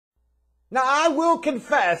Now, I will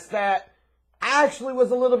confess that I actually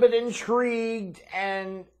was a little bit intrigued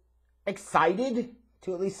and excited,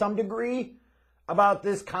 to at least some degree, about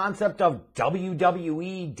this concept of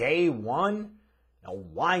WWE Day 1. Now,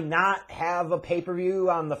 why not have a pay-per-view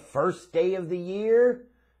on the first day of the year?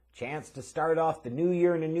 Chance to start off the new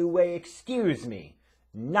year in a new way. Excuse me,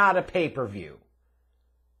 not a pay-per-view.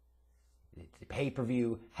 It's a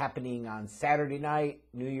pay-per-view happening on Saturday night,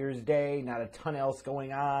 New Year's Day, not a ton else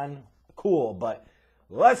going on. Cool, but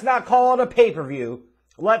let's not call it a pay-per-view.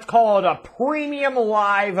 Let's call it a premium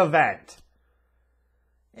live event.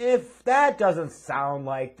 If that doesn't sound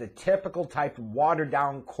like the typical type of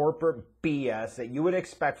watered-down corporate BS that you would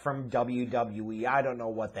expect from WWE, I don't know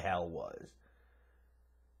what the hell was.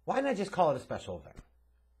 Why not just call it a special event?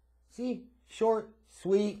 See, short,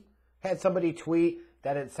 sweet. Had somebody tweet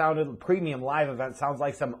that it sounded a premium live event sounds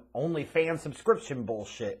like some OnlyFans subscription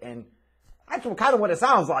bullshit, and that's kind of what it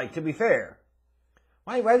sounds like, to be fair.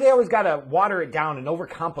 Why do they always got to water it down and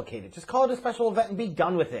overcomplicate it? Just call it a special event and be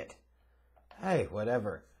done with it. Hey,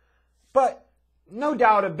 whatever. But no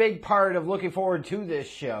doubt a big part of looking forward to this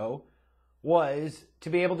show was to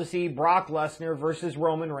be able to see Brock Lesnar versus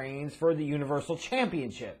Roman Reigns for the Universal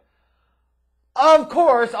Championship. Of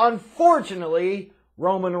course, unfortunately,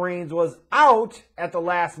 Roman Reigns was out at the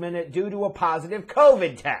last minute due to a positive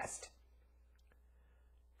COVID test.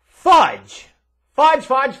 Fudge! Fudge,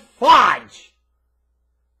 fudge, fudge!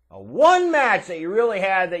 One match that you really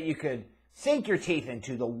had that you could sink your teeth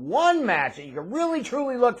into, the one match that you could really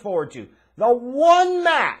truly look forward to, the one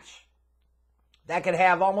match that could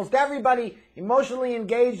have almost everybody emotionally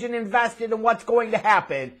engaged and invested in what's going to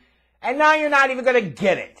happen, and now you're not even going to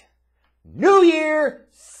get it. New Year,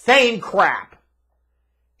 same crap.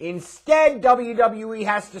 Instead, WWE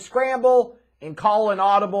has to scramble and call an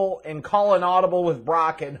audible with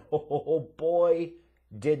Brock, and oh boy,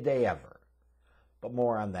 did they ever. But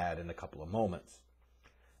more on that in a couple of moments.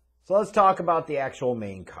 So let's talk about the actual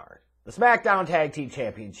main card. The SmackDown Tag Team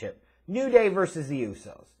Championship. New Day versus the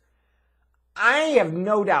Usos. I have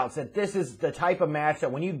no doubts that this is the type of match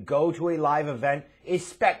that when you go to a live event is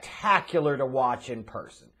spectacular to watch in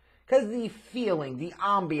person. Because the feeling, the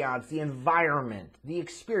ambiance, the environment, the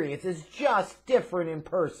experience is just different in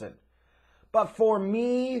person. But for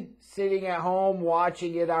me, sitting at home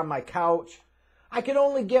watching it on my couch, I can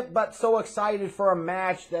only get but so excited for a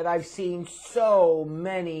match that I've seen so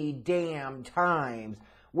many damn times,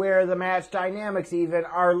 where the match dynamics even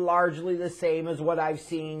are largely the same as what I've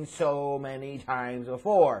seen so many times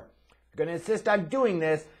before. If you're going to insist on doing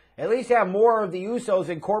this, at least have more of the Usos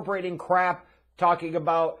incorporating crap, talking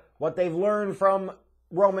about what they've learned from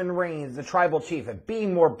Roman Reigns, the Tribal Chief, and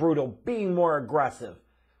being more brutal, being more aggressive.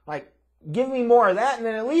 Like, give me more of that, and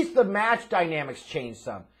then at least the match dynamics change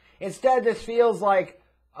some. Instead, this feels like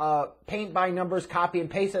paint by numbers, copy and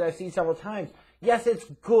paste that I've seen several times. Yes, it's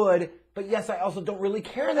good, but yes, I also don't really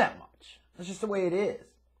care that much. That's just the way it is.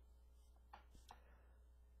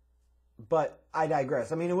 But I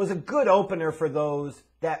digress. I mean, it was a good opener for those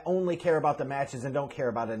that only care about the matches and don't care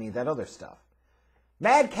about any of that other stuff.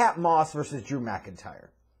 Madcap Moss versus Drew McIntyre.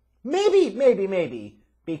 Maybe,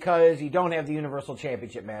 because you don't have the Universal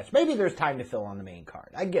Championship match. Maybe there's time to fill on the main card.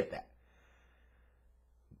 I get that.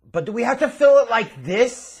 But do we have to fill it like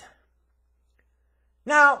this?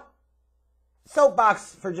 Now,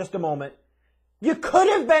 soapbox for just a moment. You could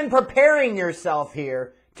have been preparing yourself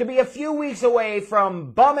here to be a few weeks away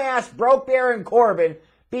from bum-ass Broke Baron Corbin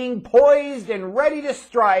being poised and ready to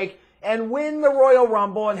strike and win the Royal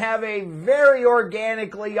Rumble and have a very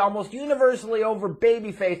organically, almost universally over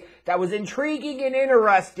babyface that was intriguing and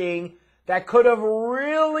interesting, that could have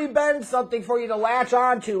really been something for you to latch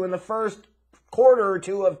onto in the first quarter or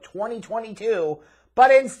two of 2022, but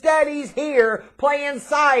instead he's here playing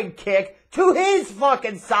sidekick to his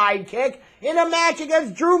fucking sidekick in a match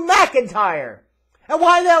against Drew McIntyre. And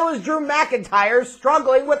why the hell is Drew McIntyre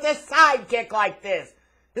struggling with a sidekick like this?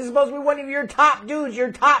 This is supposed to be one of your top dudes,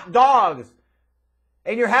 your top dogs.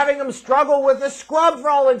 And you're having him struggle with a scrub for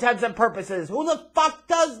all intents and purposes. Who the fuck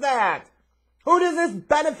does that? Who does this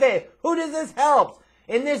benefit? Who does this help?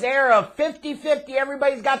 In this era of 50-50,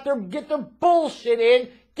 everybody's got get their bullshit in.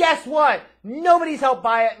 Guess what? Nobody's helped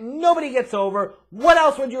by it. Nobody gets over. What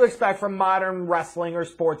else would you expect from modern wrestling or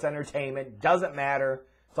sports entertainment? Doesn't matter.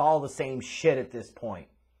 It's all the same shit at this point.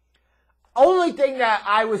 Only thing that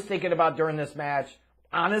I was thinking about during this match,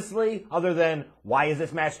 honestly, other than why is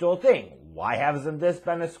this match still a thing? Why hasn't this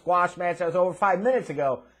been a squash match that was over 5 minutes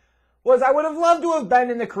ago? Was I would have loved to have been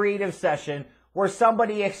in the creative session where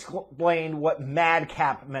somebody explained what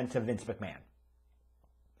madcap meant to Vince McMahon.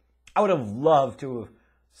 I would have loved to have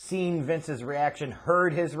seen Vince's reaction,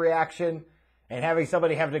 heard his reaction, and having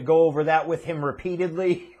somebody have to go over that with him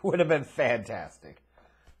repeatedly would have been fantastic.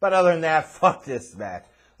 But other than that, fuck this match.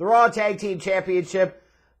 The Raw Tag Team Championship,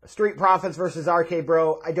 Street Profits versus RK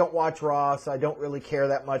Bro. I don't watch Raw, so I don't really care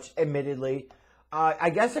that much, admittedly. I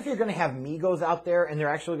guess if you're going to have Migos out there and they're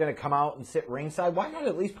actually going to come out and sit ringside, why not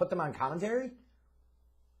at least put them on commentary?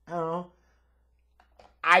 I don't know.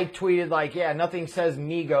 I tweeted like, yeah, nothing says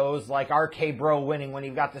Migos like RK Bro winning when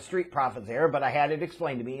you've got the Street Profits there, but I had it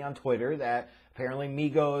explained to me on Twitter that apparently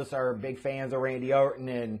Migos are big fans of Randy Orton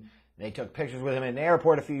and they took pictures with him in the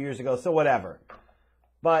airport a few years ago, so whatever.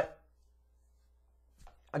 But,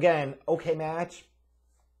 again, okay match.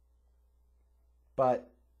 But,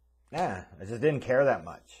 I just didn't care that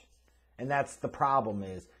much. And that's the problem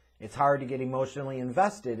is, it's hard to get emotionally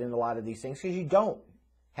invested in a lot of these things because you don't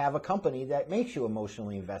have a company that makes you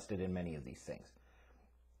emotionally invested in many of these things.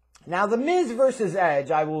 Now, The Miz versus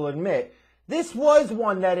Edge, I will admit, this was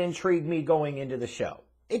one that intrigued me going into the show.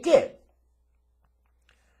 It did.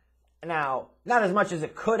 Now, not as much as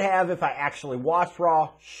it could have if I actually watched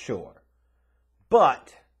Raw, sure.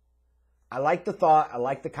 But I like the thought, I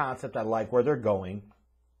like the concept, I like where they're going.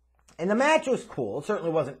 And the match was cool. It certainly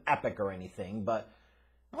wasn't epic or anything, but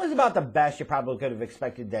it was about the best you probably could have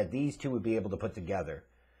expected that these two would be able to put together.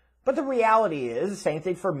 But the reality is, same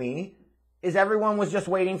thing for me, is everyone was just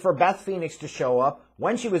waiting for Beth Phoenix to show up,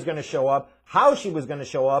 when she was going to show up, how she was going to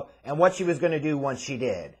show up, and what she was going to do once she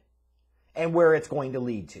did. And where it's going to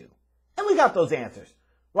lead to. And we got those answers.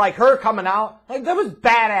 Like her coming out, like that was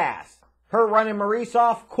badass. Her running Maurice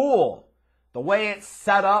off, cool. The way it's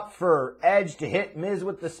set up for Edge to hit Miz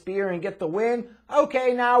with the spear and get the win,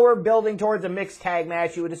 okay, now we're building towards a mixed tag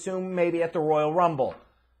match, you would assume maybe at the Royal Rumble.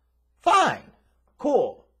 Fine.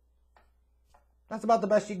 Cool. That's about the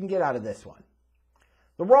best you can get out of this one.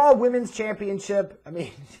 The Raw Women's Championship, I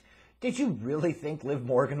mean, did you really think Liv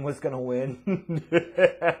Morgan was going to win?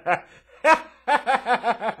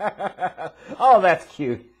 Oh, that's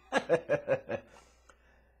cute.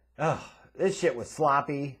 Oh, this shit was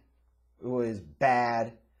sloppy. It was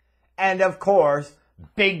bad. And of course,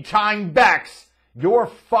 big time Bex, your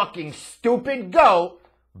fucking stupid goat,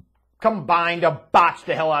 combined to botch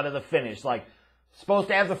the hell out of the finish. Like, supposed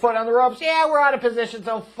to have the foot on the ropes? Yeah, we're out of position,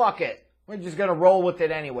 so fuck it. We're just going to roll with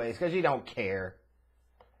it anyways, because you don't care.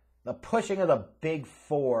 The pushing of the big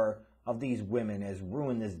four of these women has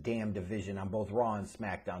ruined this damn division on both Raw and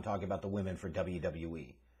SmackDown, talking about the women for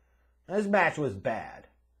WWE. This match was bad.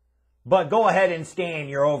 But go ahead and stand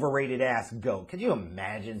your overrated ass goat. Could you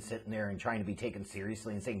imagine sitting there and trying to be taken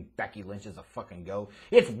seriously and saying Becky Lynch is a fucking goat?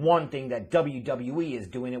 It's one thing that WWE is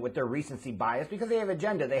doing it with their recency bias because they have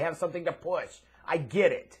agenda. They have something to push. I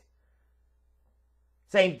get it.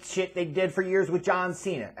 Same shit they did for years with John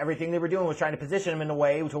Cena. Everything they were doing was trying to position him in a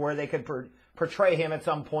way to where they could portray him at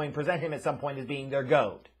some point, present him at some point as being their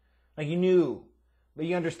GOAT. Like you knew, but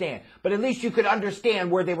you understand. But at least you could understand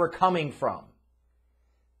where they were coming from.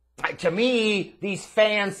 Like, to me, these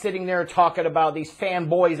fans sitting there talking about, these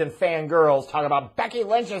fanboys and fangirls talking about Becky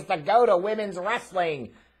Lynch is the GOAT of women's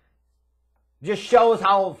wrestling, just shows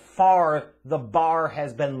how far the bar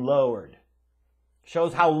has been lowered.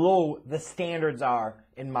 Shows how low the standards are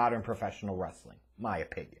in modern professional wrestling, my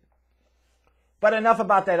opinion. But enough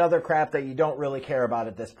about that other crap that you don't really care about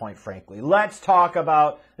at this point, frankly. Let's talk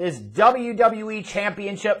about this WWE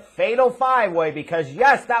Championship Fatal 5-Way, because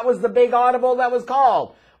yes, that was the big audible that was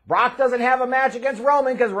called. Brock doesn't have a match against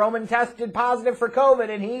Roman because Roman tested positive for COVID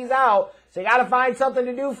and he's out. So you got to find something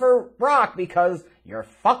to do for Brock because you're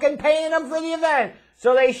fucking paying him for the event.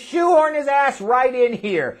 So they shoehorn his ass right in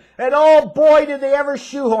here. And oh boy, did they ever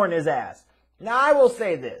shoehorn his ass. Now I will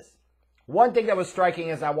say this. One thing that was striking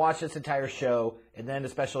as I watched this entire show, and then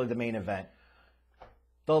especially the main event,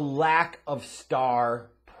 the lack of star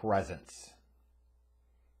presence.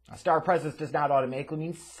 Now, star presence does not automatically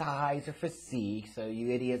mean size or physique, so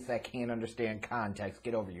you idiots that can't understand context,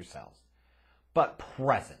 get over yourselves. But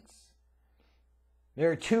presence.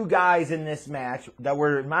 There are two guys in this match that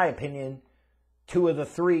were, in my opinion, two of the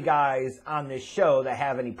three guys on this show that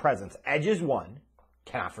have any presence. Edge is one.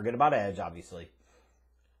 Cannot forget about Edge, obviously.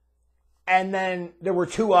 And then there were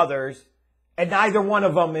two others, and neither one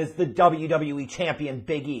of them is the WWE champion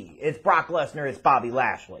Big E. It's Brock Lesnar, it's Bobby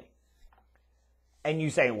Lashley. And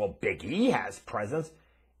you say, well, Big E has presence.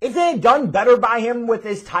 If they had done better by him with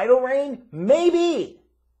his title reign, maybe.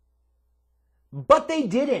 But they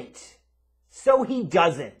didn't. So he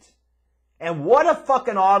doesn't. And what a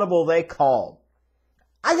fucking audible they called.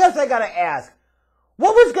 I guess I gotta ask,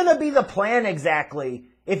 what was gonna be the plan exactly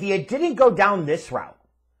if you didn't go down this route?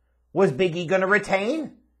 Was Big E gonna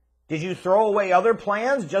retain? Did you throw away other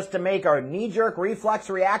plans just to make a knee-jerk reflex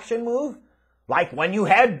reaction move? Like when you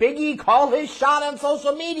had Big E call his shot on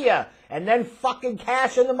social media and then fucking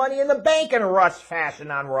cash in the Money in the Bank in a rush fashion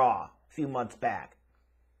on Raw a few months back.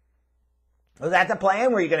 Was that the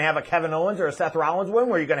plan? Were you going to have a Kevin Owens or a Seth Rollins win?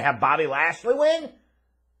 Were you going to have Bobby Lashley win?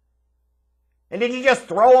 And did you just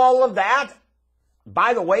throw all of that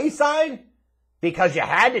by the wayside because you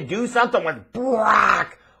had to do something with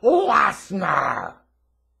Brock Lesnar?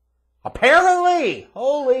 Apparently.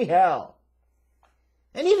 Holy hell.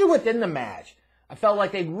 And even within the match, I felt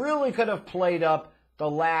like they really could have played up the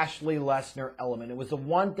Lashley-Lesnar element. It was the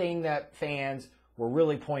one thing that fans were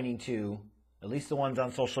really pointing to, at least the ones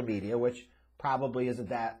on social media, which probably isn't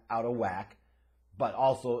that out of whack, but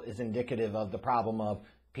also is indicative of the problem of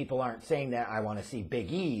people aren't saying that I want to see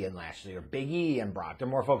Big E and Lashley or Big E and Brock. They're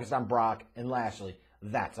more focused on Brock and Lashley.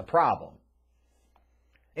 That's a problem.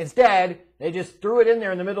 Instead, they just threw it in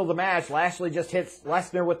there in the middle of the match. Lashley just hits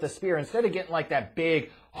Lesnar with the spear. Instead of getting like that big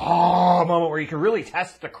moment where you could really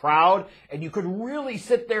test the crowd and you could really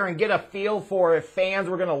sit there and get a feel for if fans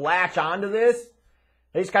were going to latch onto this,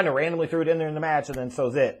 they just kind of randomly threw it in there in the match and then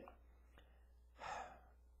so's it.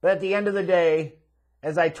 But at the end of the day,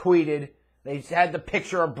 as I tweeted, they had the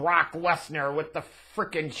picture of Brock Lesnar with the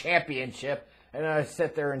frickin' championship. And I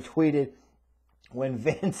sat there and tweeted, when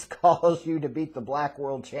Vince calls you to beat the Black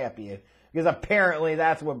World Champion. Because apparently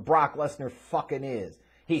that's what Brock Lesnar fucking is.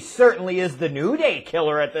 He certainly is the New Day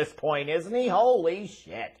killer at this point, isn't he? Holy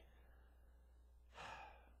shit.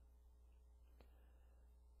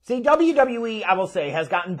 See, WWE, I will say, has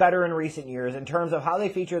gotten better in recent years in terms of how they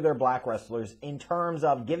feature their black wrestlers, in terms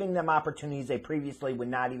of giving them opportunities they previously would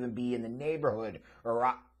not even be in the neighborhood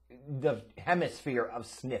or the hemisphere of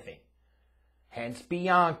sniffing. Hence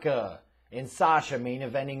Bianca and Sasha main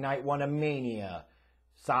eventing night one of Mania.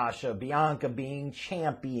 Sasha, Bianca being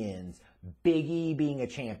champions. Big E being a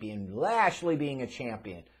champion. Lashley being a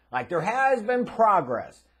champion. Like, there has been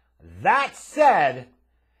progress. That said,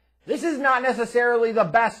 this is not necessarily the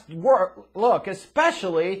best look,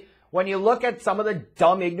 especially when you look at some of the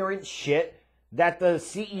dumb, ignorant shit that the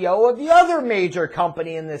CEO of the other major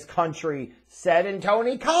company in this country said in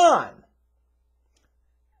Tony Khan.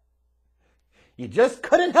 You just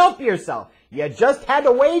couldn't help yourself. You just had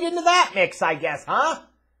to wade into that mix, I guess, huh?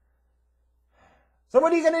 So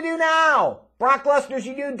what are you going to do now? Brock Lesnar's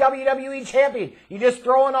your new WWE champion. You just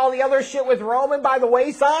throwing all the other shit with Roman by the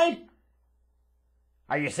wayside?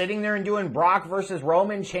 Are you sitting there and doing Brock versus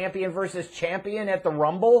Roman, champion versus champion at the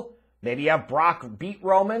Rumble? Maybe you have Brock beat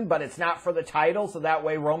Roman, but it's not for the title, so that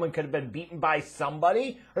way Roman could have been beaten by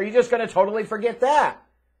somebody? Or are you just going to totally forget that?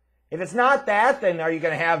 If it's not that, then are you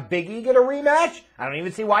going to have Big E get a rematch? I don't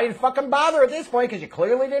even see why you fucking bother at this point, because you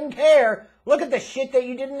clearly didn't care. Look at the shit that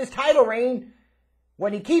you did in his title reign.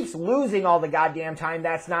 When he keeps losing all the goddamn time,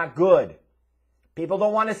 that's not good. People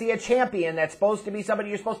don't want to see a champion that's supposed to be somebody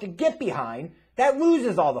you're supposed to get behind that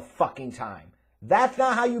loses all the fucking time. That's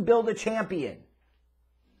not how you build a champion.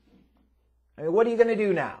 I mean, what are you going to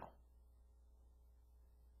do now?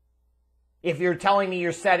 If you're telling me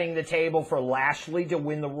you're setting the table for Lashley to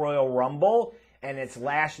win the Royal Rumble, and it's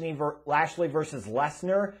Lashley versus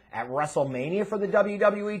Lesnar at WrestleMania for the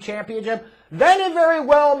WWE Championship, then it very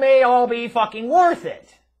well may all be fucking worth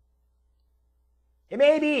it. It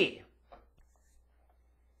may be.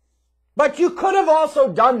 But you could have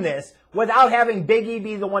also done this without having Big E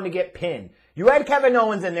be the one to get pinned. You had Kevin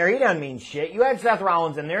Owens in there, he doesn't mean shit. You had Seth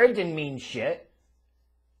Rollins in there, it didn't mean shit.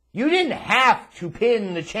 You didn't have to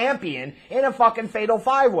pin the champion in a fucking fatal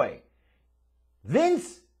five-way.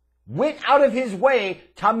 Vince went out of his way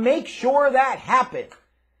to make sure that happened.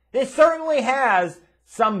 This certainly has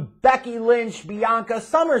some Becky Lynch, Bianca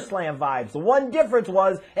SummerSlam vibes. The one difference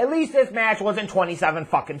was, at least this match wasn't 27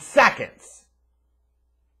 fucking seconds.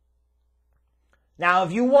 Now,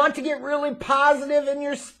 if you want to get really positive in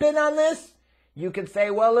your spin on this, you could say,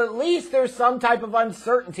 well, at least there's some type of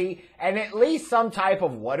uncertainty and at least some type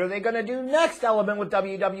of what are they going to do next element with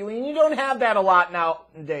WWE. And you don't have that a lot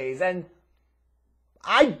nowadays. And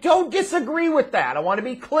I don't disagree with that. I want to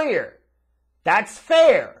be clear. That's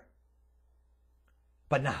fair.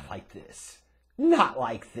 But not like this. Not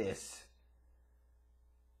like this.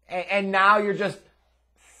 And now you're just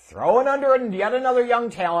throwing under yet another young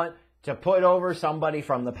talent to put over somebody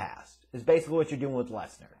from the past. Is basically what you're doing with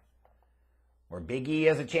Lesnar. Or Big E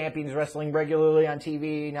as a champion is wrestling regularly on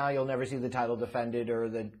TV. Now you'll never see the title defended or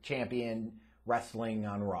the champion wrestling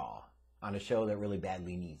on Raw. On a show that really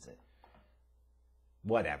badly needs it.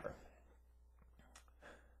 Whatever.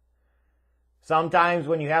 Sometimes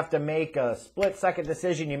when you have to make a split-second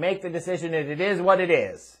decision, you make the decision and it is what it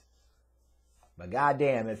is. But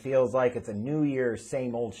goddamn, it feels like it's a new year,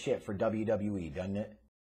 same old shit for WWE, doesn't it?